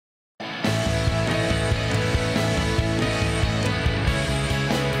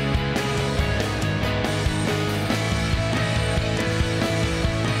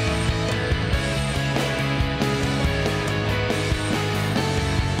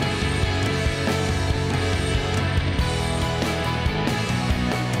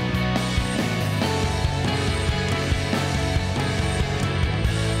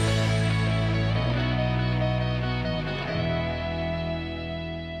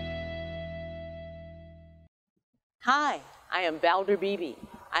Hi, I am Valder Beebe.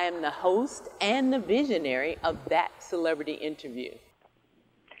 I am the host and the visionary of That Celebrity Interview.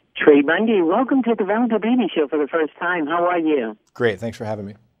 Trey Bundy, welcome to the Valder Beebe Show for the first time. How are you? Great. Thanks for having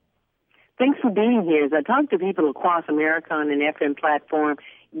me. Thanks for being here. As I talk to people across America on an FM platform,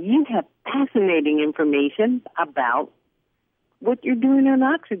 you have fascinating information about what you're doing on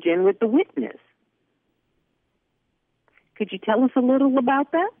Oxygen with the witness. Could you tell us a little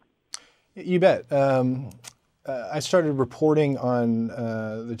about that? You bet. I started reporting on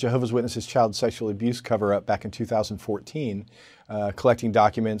the Jehovah's Witnesses child sexual abuse cover-up back in 2014, collecting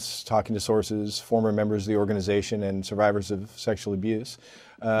documents, talking to sources, former members of the organization, and survivors of sexual abuse.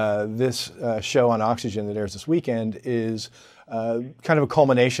 This show on Oxygen that airs this weekend is kind of a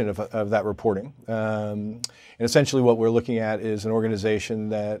culmination of that reporting. And essentially what we're looking at is an organization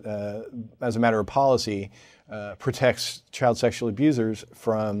that, as a matter of policy, protects child sexual abusers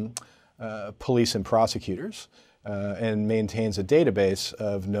from police and prosecutors, and maintains a database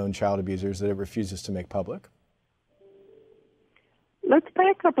of known child abusers that it refuses to make public. Let's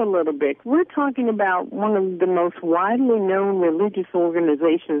back up a little bit. We're talking about one of the most widely known religious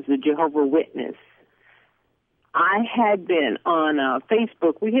organizations, the Jehovah's Witnesses. I had been on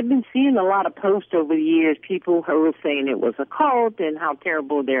Facebook. We had been seeing a lot of posts over the years, people who were saying it was a cult and how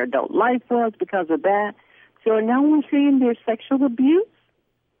terrible their adult life was because of that. So now we're seeing there's sexual abuse?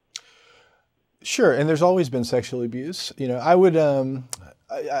 Sure, and there's always been sexual abuse. You know, I would,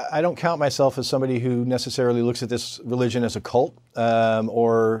 I don't count myself as somebody who necessarily looks at this religion as a cult,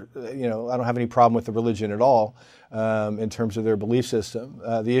 or, you know, I don't have any problem with the religion at all in terms of their belief system.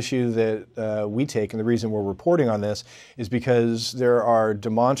 The issue that we take, and the reason we're reporting on this, is because there are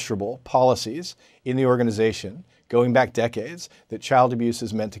demonstrable policies in the organization going back decades that child abuse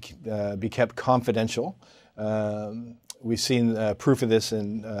is meant to be kept confidential. We've seen proof of this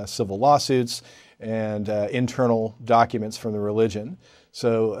in civil lawsuits and internal documents from the religion.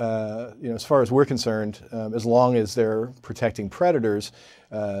 So, you know, as far as we're concerned, as long as they're protecting predators,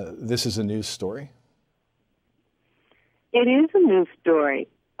 this is a news story. It is a news story.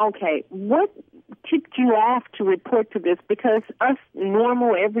 Okay, what tipped you off to report to this? Because us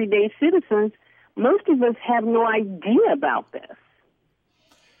normal, everyday citizens, most of us have no idea about this.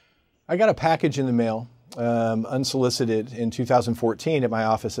 I got a package in the mail, unsolicited, in 2014 at my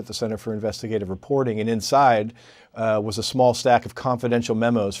office at the Center for Investigative Reporting, and inside was a small stack of confidential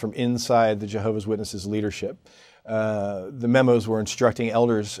memos from inside the Jehovah's Witnesses leadership. The memos were instructing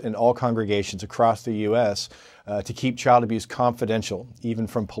elders in all congregations across the U.S. To keep child abuse confidential, even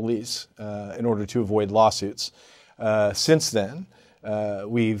from police, in order to avoid lawsuits. Since then,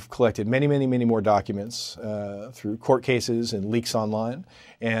 we've collected many more documents through court cases and leaks online,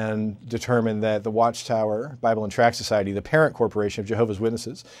 and determined that the Watchtower Bible and Tract Society, the parent corporation of Jehovah's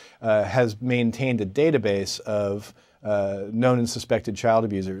Witnesses, has maintained a database of known and suspected child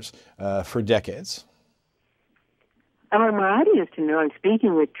abusers for decades. I want my audience to know I'm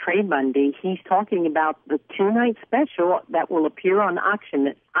speaking with Trey Bundy. He's talking about the two-night special that will appear on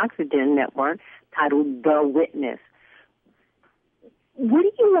Oxygen Network titled The Witness. What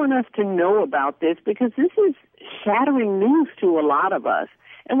do you want us to know about this? Because this is shattering news to a lot of us.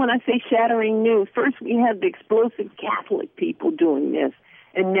 And when I say shattering news, first we have the explosive Catholic people doing this.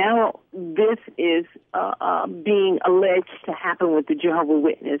 And now this is being alleged to happen with the Jehovah's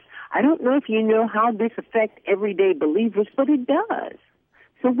Witnesses. I don't know if you know how this affects everyday believers, but it does.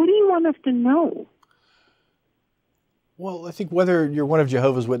 So what do you want us to know? Well, I think whether you're one of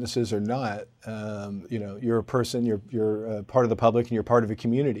Jehovah's Witnesses or not, you know, you're a person, you're part of the public, and you're part of a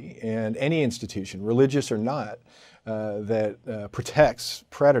community. And any institution, religious or not, that protects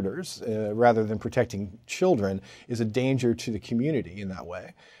predators rather than protecting children is a danger to the community in that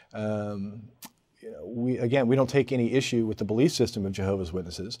way. You know, we don't take any issue with the belief system of Jehovah's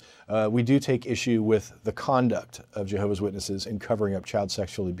Witnesses. We do take issue with the conduct of Jehovah's Witnesses in covering up child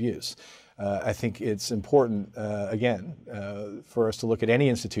sexual abuse. I think it's important, again, for us to look at any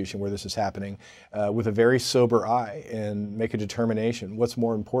institution where this is happening with a very sober eye and make a determination. What's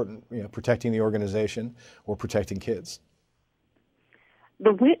more important, you know, protecting the organization or protecting kids?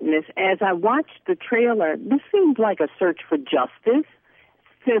 The Witness, as I watched the trailer, this seems like a search for justice.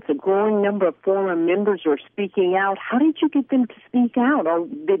 Since a growing number of former members are speaking out, how did you get them to speak out, or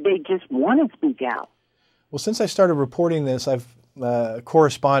did they just want to speak out? Well, since I started reporting this, I've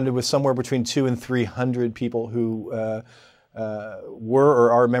corresponded with somewhere between 200 and 300 people who were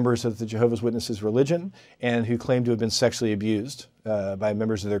or are members of the Jehovah's Witnesses religion and who claim to have been sexually abused by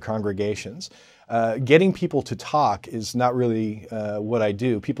members of their congregations. Getting people to talk is not really what I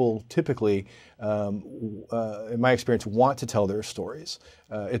do. People typically, in my experience, want to tell their stories.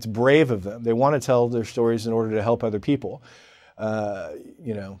 It's brave of them. They want to tell their stories in order to help other people.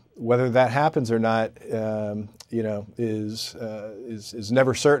 Whether that happens or not, is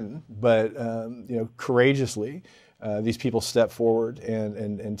never certain. But courageously, these people step forward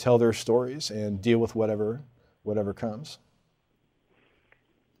and tell their stories and deal with whatever comes.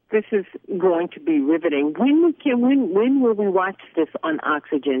 This is going to be riveting. When will we watch this on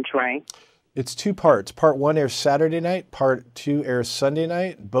Oxygen, Trey? It's 2 parts. Part 1 airs Saturday night. Part 2 airs Sunday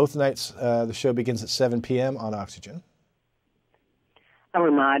night. Both nights, the show begins at 7 p.m. on Oxygen. I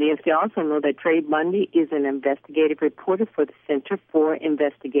want my audience to also know that Trey Bundy is an investigative reporter for the Center for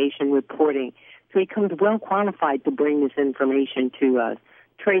Investigation Reporting. So he comes well qualified to bring this information to us.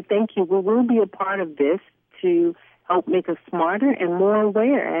 Trey, thank you. We will be a part of this to help make us smarter and more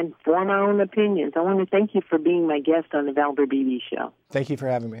aware and form our own opinions. I want to thank you for being my guest on the Valder Beebe Show. Thank you for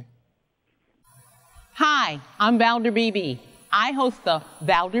having me. Hi, I'm Valder Beebe. I host the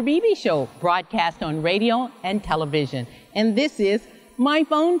Valder Beebe Show, broadcast on radio and television. And this is my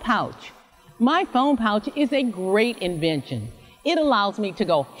phone pouch. My phone pouch is a great invention. It allows me to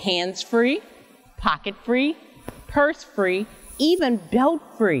go hands-free, pocket-free, purse-free, even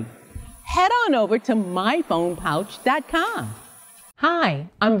belt-free. Head on over to myphonepouch.com. Hi,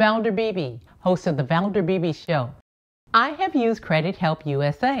 I'm Valder Beebe, host of the Valder Beebe Show. I have used Credit Help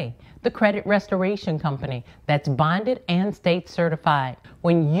USA, the credit restoration company that's bonded and state certified.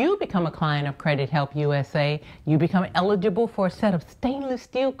 When you become a client of Credit Help USA, you become eligible for a set of stainless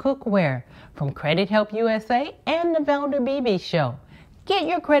steel cookware from Credit Help USA and the Valder Beebe Show. Get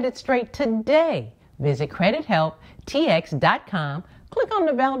your credit straight today. Visit credithelptx.com, click on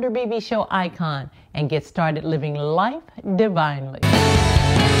the Valder Beebe Show icon, and get started living life divinely.